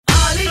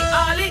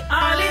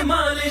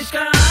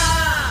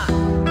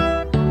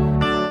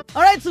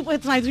Super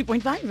Hits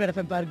 93.5 Red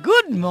FM पर.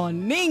 Good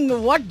morning.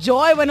 What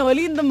joy when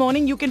early in the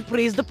morning you can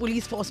praise the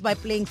police force by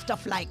playing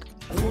stuff like.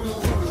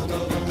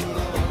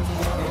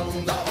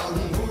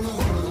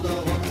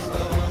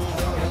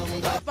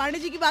 Pandey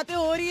ji की बातें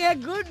हो रही है.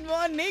 Good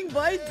morning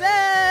boys.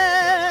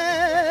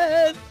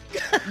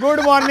 Good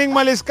morning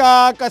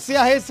Malishka, कशी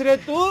आहेस रे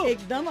तू?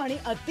 एकदम आणि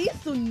अति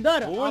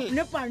सुंदर.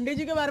 आपने पांडे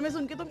जी के बारे में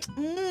सुन के तो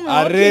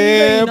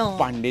अरे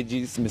पांडे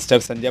जी, मिस्टर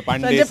संजय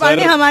पांडे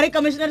पांडे हमारे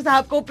कमिश्नर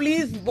साहब को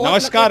प्लीज.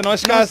 नमस्कार.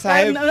 नमस्कार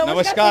साहेब.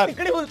 नमस्कार.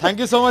 Thank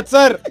you so much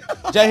sir.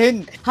 जय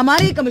हिंद.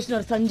 हमारे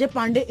commissioner Sanjay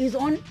Pandey is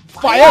on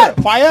fire.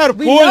 Fire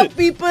full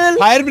people.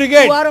 Fire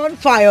brigade who are on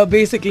fire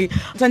basically.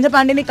 Sanjay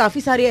Pandey ने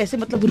काफी सारे ऐसे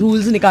मतलब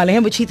रूल्स निकाले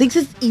हैं which he thinks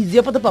is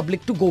easier for the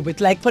public to go with.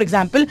 Like for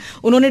example,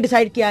 उन्होंने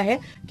डिसाइड किया है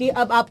कि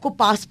अब आपको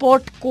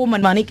पासपोर्ट को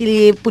मनवाने के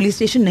लिए पुलिस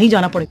स्टेशन नहीं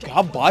जाना पड़ेगा.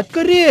 क्या बात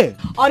कर रही है?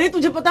 अरे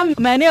तुझे पता,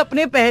 मैंने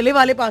अपने पहले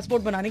वाले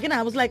पासपोर्ट बनाने के ना,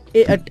 I was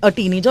like a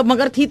teenager,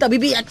 मगर थी तभी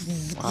भी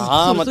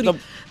मतलब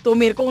तो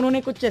मेरे को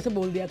उन्होंने कुछ ऐसे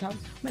बोल दिया था.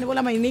 मैंने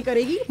बोला मैं नहीं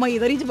करेगी, मैं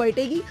इधर ही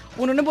बैठेगी.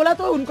 उन्होंने बोला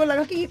तो उनको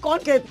लगा कि ये कौन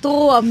कहे,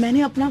 तो अब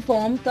मैंने अपना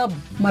फॉर्म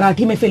तब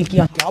मराठी में फिल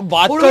किया. क्या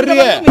बात कर रही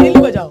है? मेरे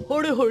लिए बजाओ.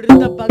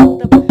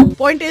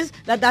 Point is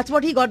that that's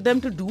what he got them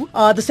to do.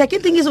 The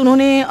second thing is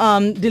उन्होंने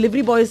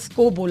डिलीवरी बॉयज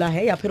को बोला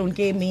है या फिर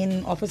उनके मेन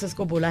ऑफिसर्स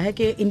को बोला है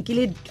कि इनके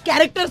लिए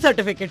कैरेक्टर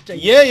सर्टिफिकेट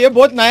चाहिए. ये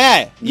बहुत नया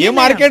है, ये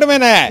मार्केट में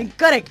नया है.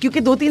 करेक्ट, क्योंकि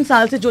 2-3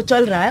 साल से जो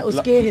चल रहा है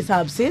उसके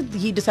हिसाब से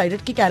ही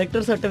डिसाइडेड कि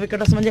कैरेक्टर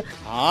सर्टिफिकेट समझे.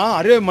 हाँ,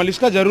 अरे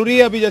मलिष्का जरूरी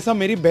है. अभी जैसा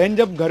मेरी बहन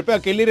जब घर पे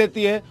अकेली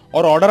रहती है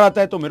और ऑर्डर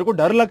आता है तो मेरे को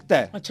डर लगता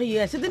है. अच्छा, ये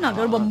ऐसे दिन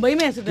अगर बम्बई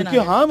में ऐसे दिन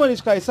क्योंकि हाँ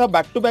मलिष्का, ऐसा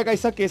बैक टू बैक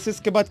ऐसा केसेस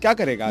के बाद क्या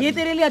करेगा? ये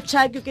तेरे लिए अच्छा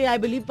है क्योंकि आई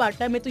बिलीव पार्ट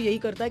टाइम में तो यही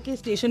करता है कि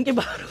स्टेशन के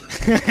बाहर.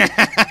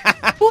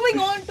 Moving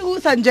on to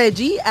Sanjay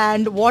ji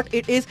and what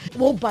it is,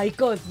 वो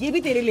बाइकर्स, ये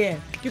भी तेरे लिए है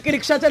क्योंकि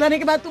रिक्शा चलाने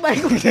के बाद तू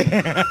बाइक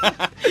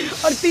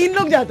और 3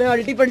 लोग जाते हैं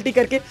अल्टी पल्टी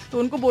करके. तो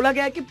उनको बोला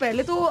गया कि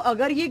पहले तो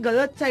अगर ये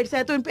गलत साइड से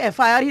है तो इन पे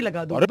FIR ही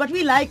लगा दो. But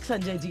we like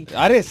Sanjay ji.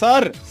 अरे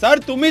सर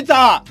तुम ही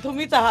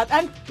चाहत.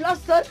 एंड प्लस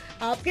सर,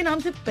 आपके नाम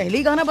से पहले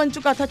ही गाना बन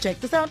चुका था. Check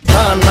this out.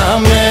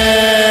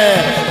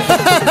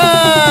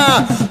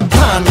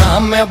 थाना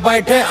में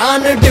बैठे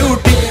ऑन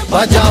ड्यूटी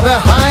बजावे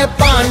हाय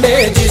पांडे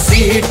जी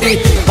सीटी.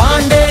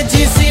 पांडे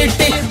जी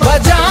सीटी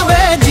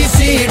बजावे जी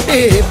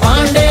सीटी.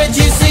 पांडे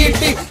जी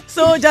सीटी.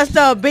 So just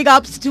big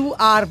ups to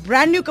our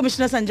brand new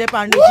commissioner Sanjay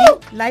Pandey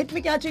ji. Life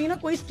में क्या चाहिए ना,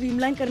 कोई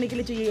स्ट्रीमलाइन करने के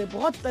लिए चाहिए.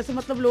 बहुत ऐसे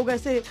मतलब लोग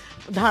ऐसे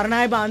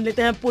धारणाएं बांध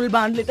लेते हैं, पुल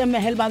बांध लेते हैं,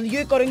 महल बांध,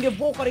 ये करेंगे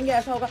वो करेंगे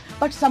ऐसा होगा.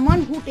 But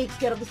someone who takes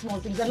care of the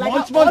small things. And like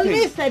I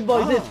always said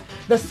boys,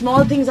 the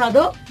small things are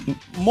the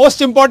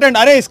most important.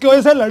 अरे इसकी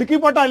वजह से लड़की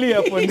पटा ली है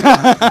अपन.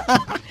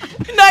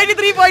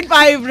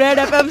 93.5 red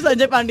FM.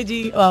 Sanjay Pandey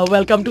ji,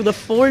 welcome to the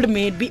fold.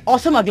 Made be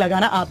awesome. अगला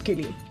गाना आपके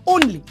लिए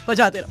ओनली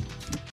बजाते रहो.